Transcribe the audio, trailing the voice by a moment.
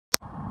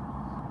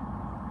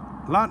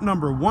Lot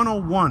number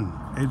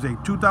 101 is a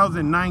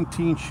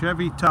 2019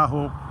 Chevy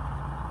Tahoe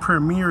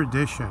Premier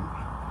Edition.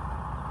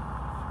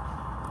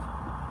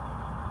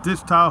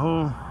 This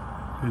Tahoe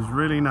is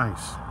really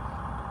nice.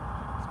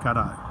 It's got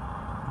a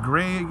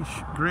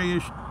grayish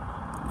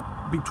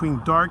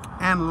between dark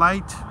and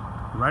light,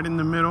 right in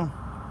the middle.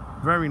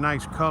 Very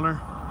nice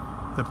color.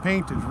 The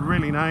paint is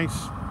really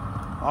nice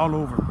all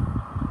over.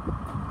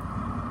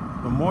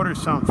 The motor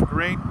sounds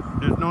great.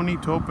 There's no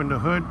need to open the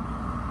hood.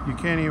 You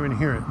can't even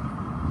hear it.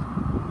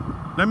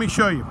 Let me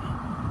show you.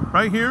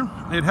 Right here,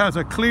 it has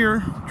a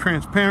clear,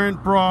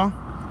 transparent bra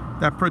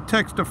that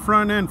protects the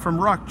front end from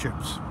rock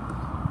chips.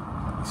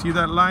 See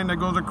that line that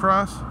goes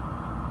across?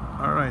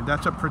 All right,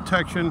 that's a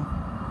protection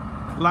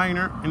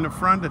liner in the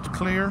front that's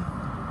clear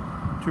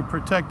to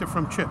protect it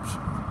from chips.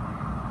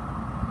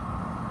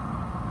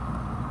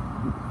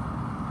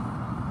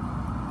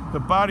 The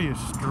body is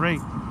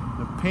straight.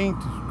 The paint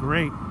is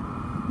great.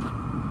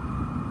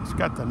 It's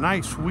got the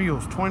nice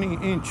wheels,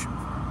 20-inch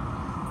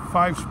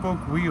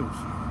 5-spoke wheels.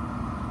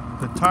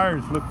 The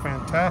tires look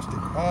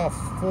fantastic. All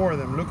 4 of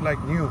them look like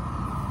new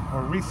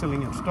or recently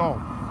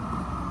installed.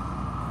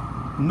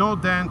 No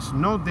dents,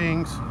 no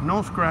dings,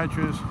 no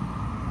scratches.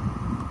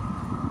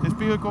 This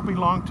vehicle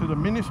belongs to the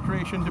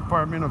Administration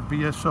Department of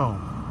BSO.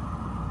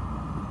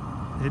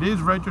 It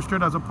is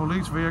registered as a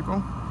police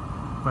vehicle,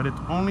 but it's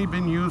only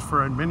been used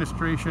for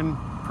administration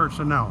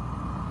personnel.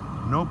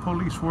 No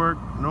police work,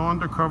 no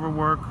undercover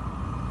work,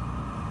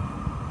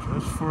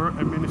 just for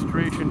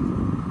administration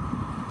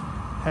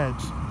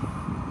heads.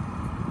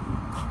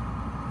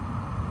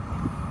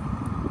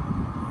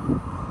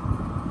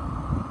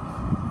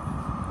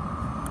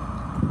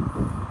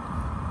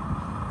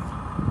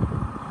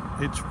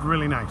 It's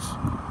really nice.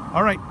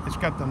 All right, it's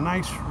got the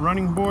nice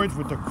running boards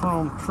with the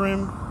chrome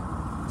trim.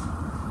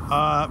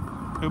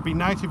 It would be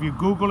nice if you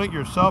Google it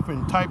yourself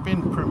and type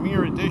in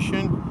Premier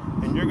Edition,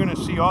 and you're gonna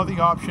see all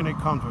the option it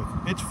comes with.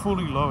 It's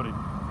fully loaded.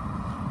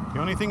 The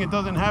only thing it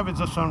doesn't have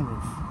is a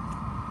sunroof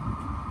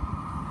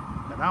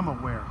that I'm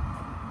aware.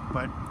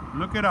 But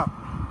look it up.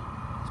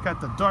 It's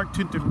got the dark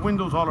tinted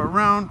windows all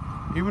around.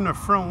 Even the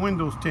front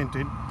windows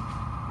tinted,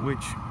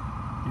 which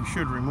you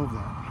should remove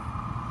that.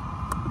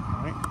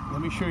 All right,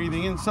 let me show you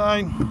the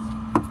inside.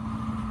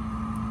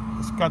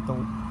 It's got the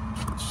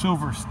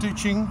silver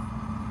stitching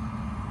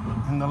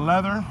and the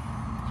leather.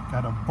 It's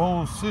got a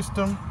bowl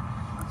system.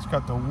 It's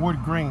got the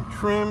wood grain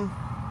trim.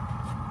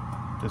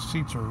 The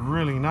seats are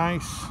really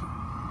nice.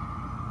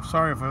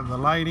 Sorry for the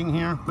lighting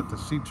here, but the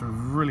seats are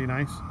really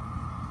nice.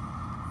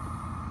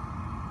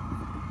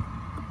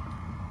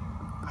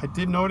 I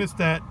did notice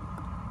that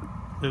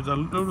there's a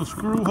little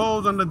screw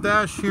holes on the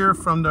dash here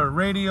from the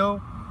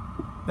radio.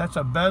 That's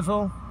a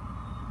bezel.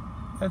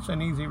 That's an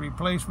easy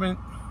replacement.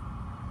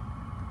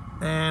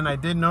 And I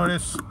did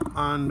notice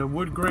on the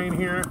wood grain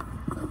here,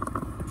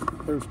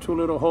 there's 2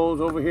 little holes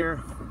over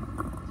here.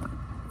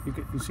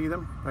 You see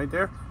them right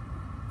there?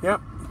 Yep,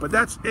 but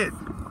that's it.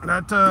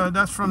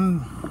 That's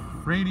from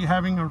radio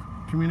having a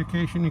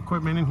communication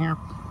equipment in here.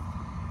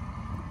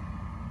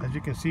 As you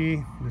can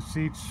see, the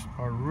seats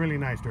are really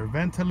nice. They're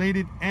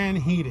ventilated and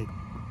heated.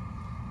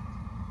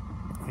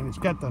 And it's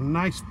got the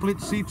nice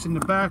split seats in the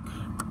back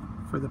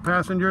for the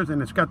passengers,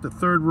 and it's got the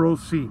 3rd row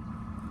seat.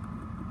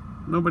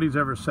 Nobody's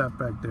ever sat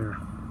back there.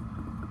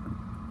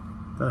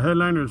 The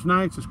headliner is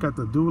nice. It's got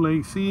the dual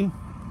AC.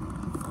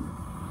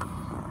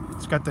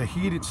 It's got the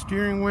heated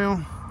steering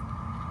wheel.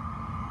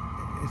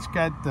 It's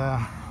got the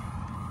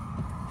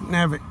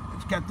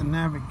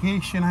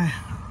navigation.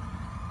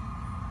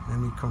 Let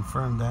me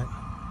confirm that.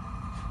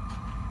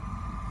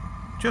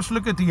 Just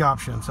look at the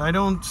options. I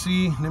don't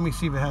see. Let me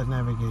see if it has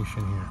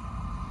navigation here.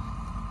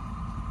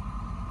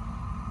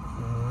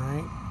 All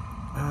right.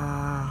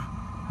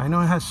 I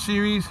know it has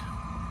Siri's.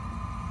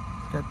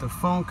 It's got the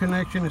phone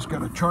connection. It's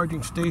got a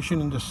charging station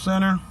in the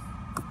center.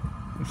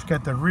 It's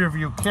got the rear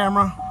view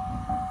camera.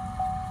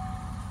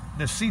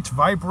 The seats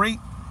vibrate.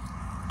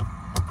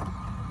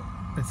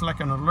 It's like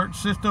an alert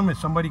system. If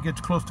somebody gets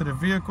close to the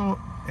vehicle,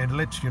 it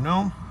lets you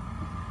know.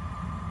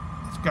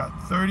 It's got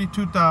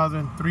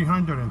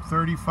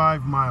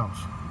 32,335 miles.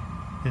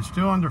 It's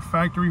still under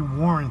factory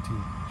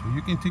warranty. So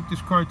you can take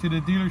this car to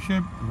the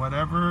dealership,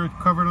 whatever is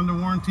covered under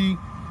warranty,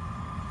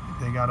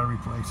 they gotta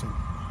replace it.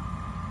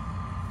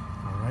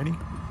 Alrighty.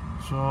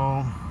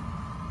 So,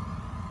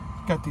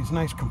 got these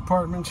nice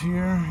compartments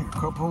here, your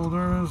cup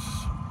holders,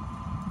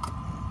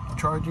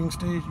 charging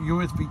station,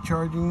 USB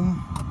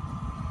charging.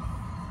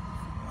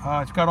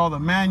 It's got all the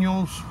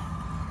manuals.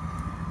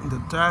 The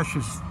dash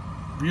is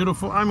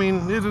beautiful. I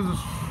mean, it's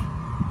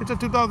a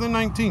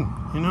 2019,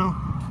 you know,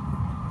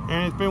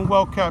 and it's been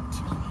well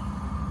kept.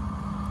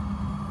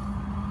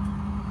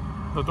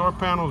 The door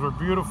panels are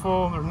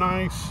beautiful. They're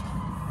nice.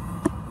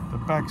 The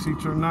back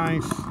seats are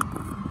nice.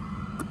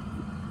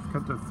 It's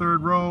got the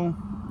 3rd row.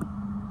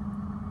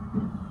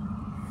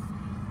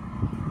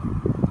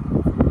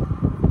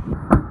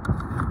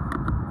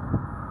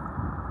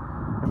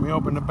 Let me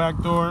open the back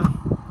door.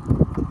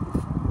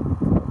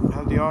 It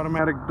has the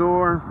automatic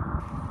door.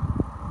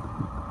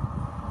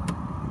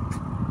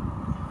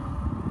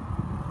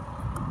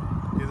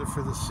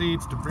 for the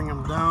seats to bring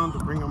them down, to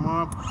bring them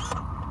up.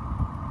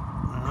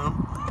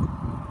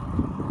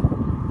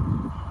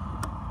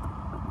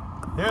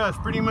 Yeah, that's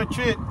pretty much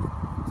it.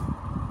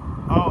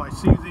 Oh, I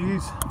see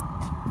these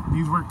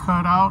were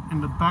cut out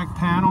in the back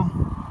panel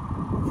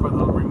for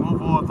the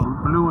removal of the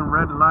blue and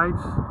red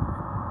lights.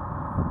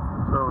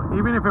 So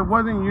even if it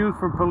wasn't used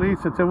for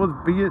police, since it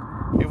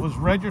was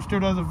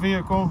registered as a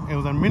vehicle, it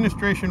was an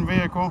administration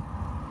vehicle,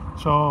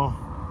 so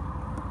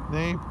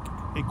they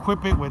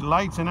equip it with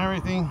lights and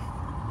everything.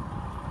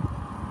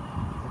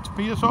 It's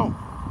PSO.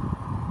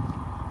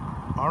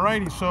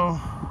 Alrighty, so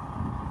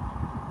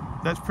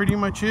that's pretty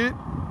much it.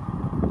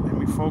 Let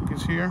me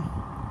focus here.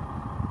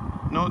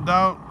 No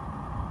doubt,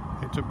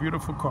 it's a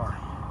beautiful car.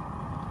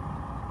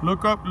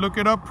 Look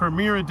it up,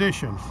 Premier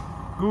Edition.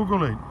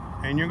 Google it,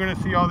 and you're gonna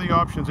see all the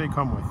options they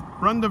come with.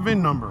 Run the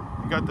VIN number.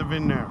 You got the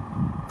VIN there.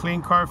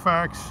 Clean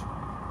Carfax,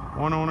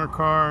 one owner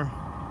car,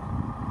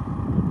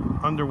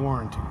 under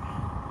warranty.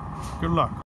 Good luck.